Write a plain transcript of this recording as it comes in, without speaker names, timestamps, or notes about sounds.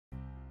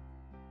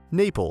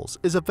Naples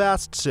is a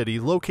vast city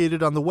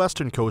located on the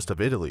western coast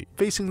of Italy,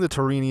 facing the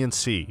Tyrrhenian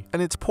Sea,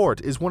 and its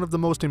port is one of the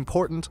most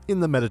important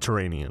in the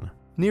Mediterranean.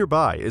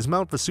 Nearby is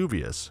Mount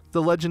Vesuvius,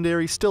 the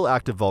legendary still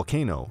active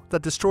volcano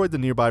that destroyed the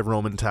nearby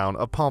Roman town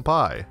of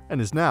Pompeii and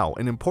is now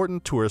an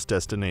important tourist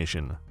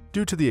destination.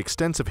 Due to the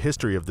extensive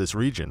history of this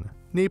region,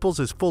 Naples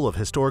is full of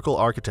historical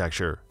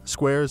architecture,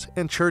 squares,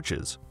 and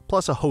churches,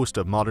 plus a host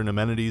of modern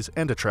amenities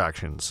and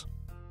attractions.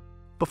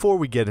 Before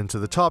we get into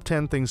the top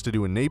 10 things to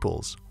do in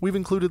Naples, we've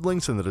included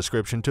links in the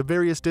description to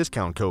various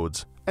discount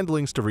codes and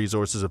links to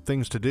resources of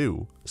things to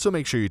do, so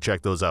make sure you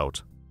check those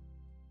out.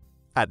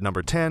 At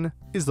number 10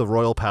 is the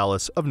Royal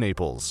Palace of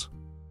Naples.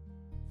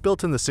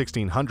 Built in the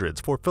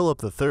 1600s for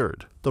Philip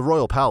III, the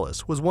Royal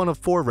Palace was one of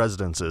 4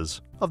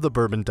 residences of the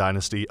Bourbon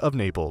dynasty of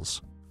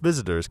Naples.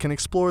 Visitors can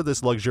explore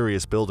this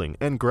luxurious building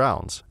and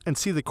grounds and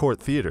see the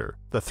court theater,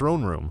 the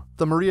throne room,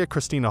 the Maria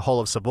Cristina Hall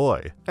of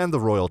Savoy, and the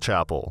Royal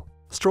Chapel.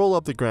 Stroll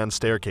up the grand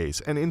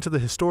staircase and into the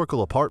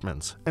historical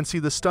apartments and see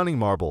the stunning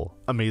marble,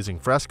 amazing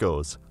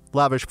frescoes,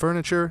 lavish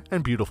furniture,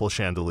 and beautiful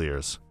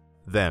chandeliers.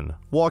 Then,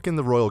 walk in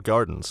the royal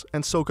gardens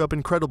and soak up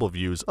incredible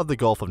views of the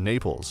Gulf of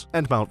Naples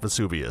and Mount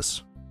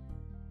Vesuvius.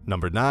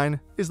 Number 9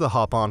 is the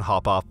Hop-on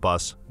Hop-off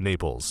Bus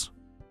Naples.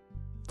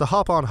 The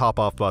Hop-on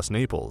Hop-off Bus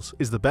Naples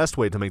is the best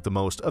way to make the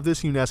most of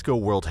this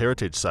UNESCO World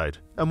Heritage Site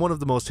and one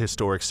of the most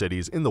historic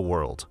cities in the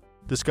world.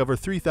 Discover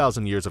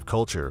 3,000 years of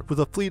culture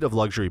with a fleet of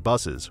luxury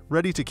buses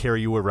ready to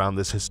carry you around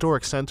this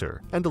historic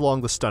center and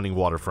along the stunning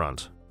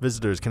waterfront.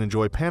 Visitors can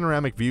enjoy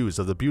panoramic views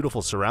of the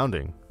beautiful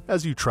surrounding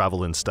as you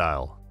travel in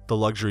style. The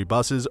luxury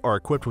buses are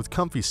equipped with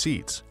comfy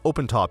seats,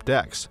 open-top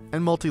decks,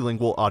 and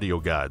multilingual audio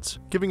guides,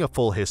 giving a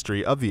full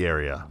history of the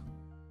area.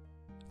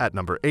 At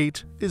number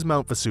 8 is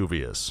Mount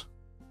Vesuvius.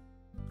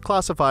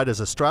 Classified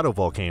as a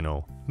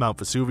stratovolcano, Mount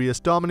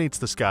Vesuvius dominates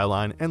the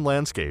skyline and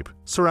landscape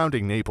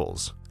surrounding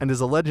Naples and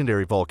is a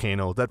legendary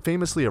volcano that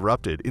famously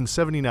erupted in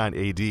 79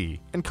 AD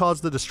and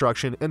caused the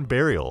destruction and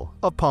burial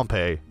of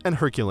Pompeii and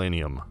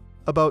Herculaneum.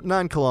 About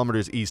 9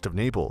 kilometers east of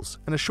Naples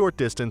and a short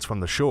distance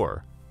from the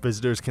shore,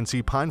 visitors can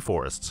see pine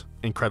forests,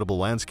 incredible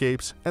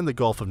landscapes, and the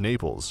Gulf of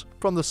Naples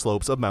from the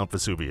slopes of Mount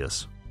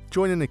Vesuvius.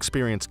 Join an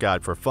experienced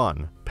guide for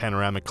fun,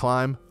 panoramic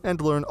climb,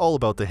 and learn all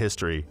about the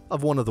history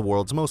of one of the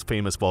world's most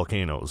famous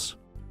volcanoes.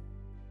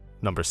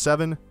 Number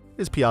 7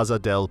 is Piazza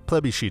del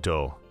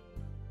Plebiscito.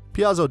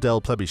 Piazza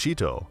del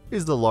Plebiscito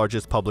is the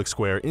largest public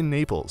square in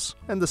Naples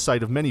and the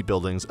site of many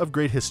buildings of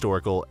great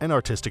historical and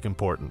artistic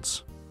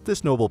importance.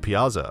 This noble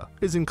piazza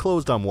is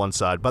enclosed on one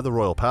side by the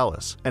Royal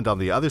Palace and on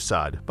the other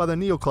side by the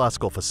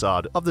neoclassical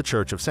facade of the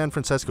Church of San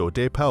Francesco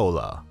de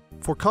Paola.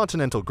 For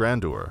continental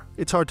grandeur,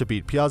 it's hard to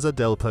beat Piazza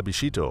del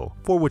Plebiscito.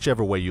 For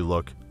whichever way you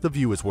look, the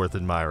view is worth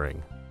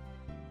admiring.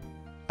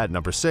 At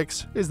number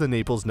 6 is the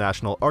Naples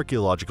National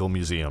Archaeological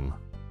Museum.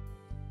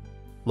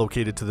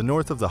 Located to the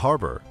north of the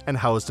harbor and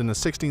housed in a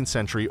 16th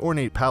century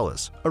ornate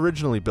palace,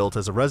 originally built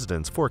as a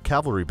residence for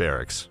cavalry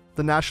barracks,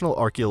 the National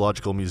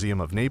Archaeological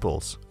Museum of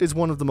Naples is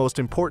one of the most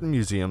important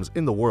museums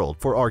in the world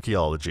for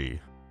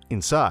archaeology.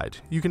 Inside,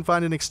 you can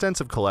find an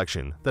extensive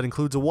collection that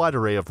includes a wide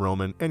array of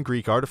Roman and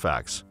Greek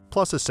artifacts,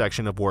 plus a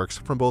section of works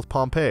from both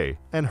Pompeii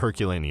and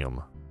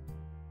Herculaneum.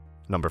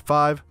 Number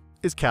 5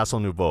 is Castle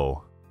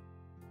Nuovo.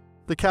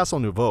 The Castle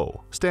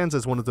Nuovo stands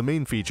as one of the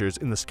main features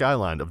in the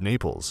skyline of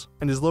Naples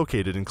and is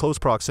located in close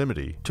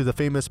proximity to the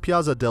famous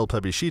Piazza del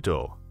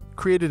Plebiscito.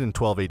 Created in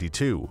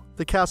 1282,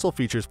 the castle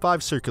features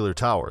 5 circular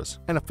towers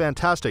and a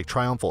fantastic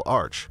triumphal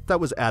arch that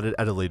was added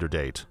at a later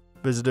date.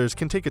 Visitors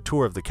can take a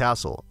tour of the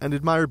castle and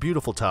admire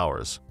beautiful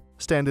towers,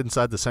 stand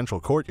inside the central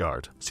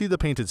courtyard, see the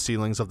painted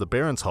ceilings of the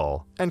Baron's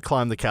Hall, and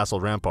climb the castle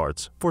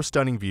ramparts for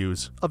stunning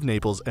views of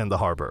Naples and the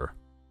harbor.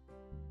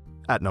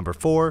 At number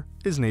 4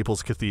 is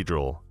Naples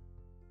Cathedral.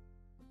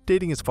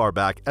 Dating as far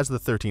back as the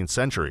 13th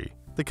century,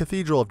 the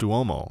Cathedral of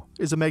Duomo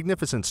is a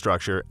magnificent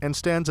structure and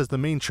stands as the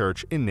main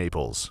church in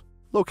Naples.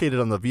 Located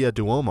on the Via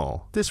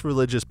Duomo, this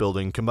religious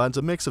building combines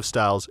a mix of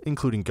styles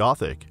including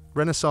Gothic,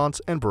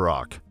 Renaissance, and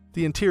Baroque.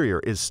 The interior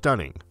is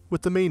stunning,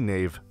 with the main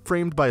nave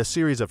framed by a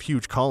series of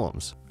huge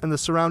columns, and the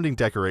surrounding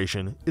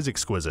decoration is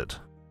exquisite.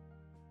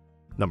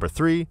 Number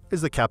 3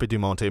 is the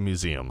Capodimonte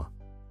Museum.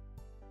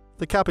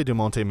 The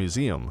Capodimonte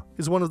Museum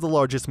is one of the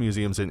largest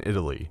museums in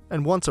Italy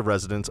and once a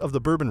residence of the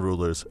Bourbon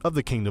rulers of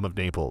the Kingdom of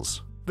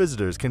Naples.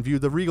 Visitors can view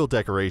the regal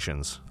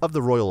decorations of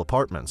the royal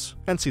apartments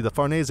and see the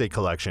Farnese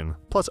collection,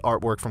 plus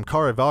artwork from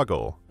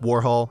Caravaggio,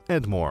 Warhol,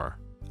 and more.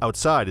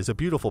 Outside is a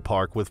beautiful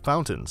park with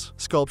fountains,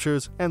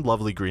 sculptures, and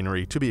lovely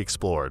greenery to be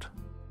explored.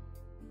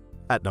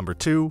 At number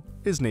 2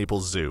 is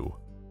Naples Zoo.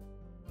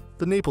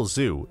 The Naples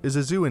Zoo is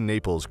a zoo in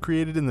Naples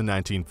created in the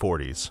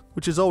 1940s,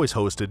 which has always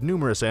hosted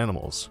numerous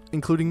animals,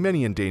 including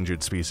many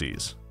endangered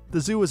species.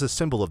 The zoo is a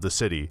symbol of the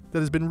city that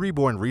has been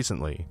reborn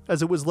recently,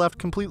 as it was left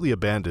completely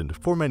abandoned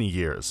for many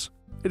years.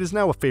 It is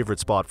now a favorite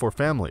spot for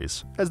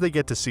families, as they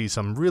get to see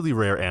some really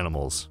rare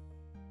animals.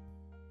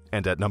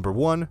 And at number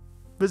 1,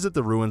 visit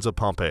the ruins of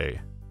Pompeii.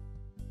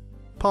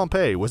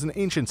 Pompeii was an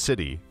ancient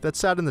city that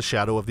sat in the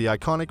shadow of the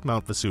iconic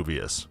Mount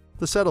Vesuvius.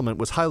 The settlement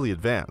was highly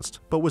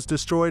advanced, but was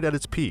destroyed at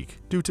its peak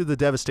due to the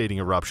devastating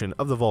eruption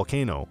of the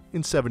volcano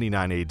in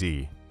 79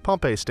 AD.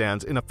 Pompeii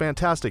stands in a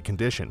fantastic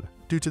condition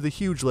due to the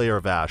huge layer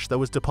of ash that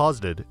was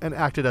deposited and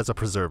acted as a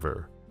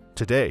preserver.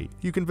 Today,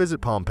 you can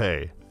visit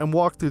Pompeii and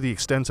walk through the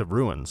extensive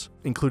ruins,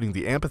 including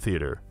the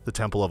amphitheater, the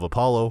Temple of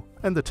Apollo,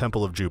 and the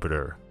Temple of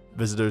Jupiter.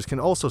 Visitors can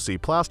also see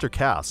plaster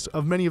casts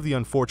of many of the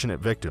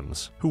unfortunate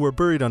victims who were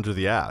buried under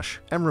the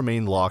ash and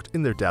remain locked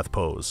in their death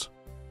pose.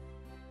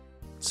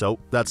 So,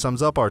 that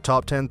sums up our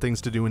top 10 things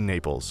to do in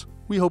Naples.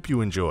 We hope you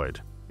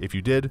enjoyed. If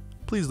you did,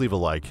 please leave a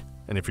like,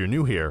 and if you're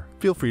new here,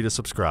 feel free to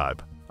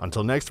subscribe.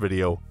 Until next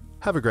video,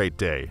 have a great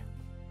day.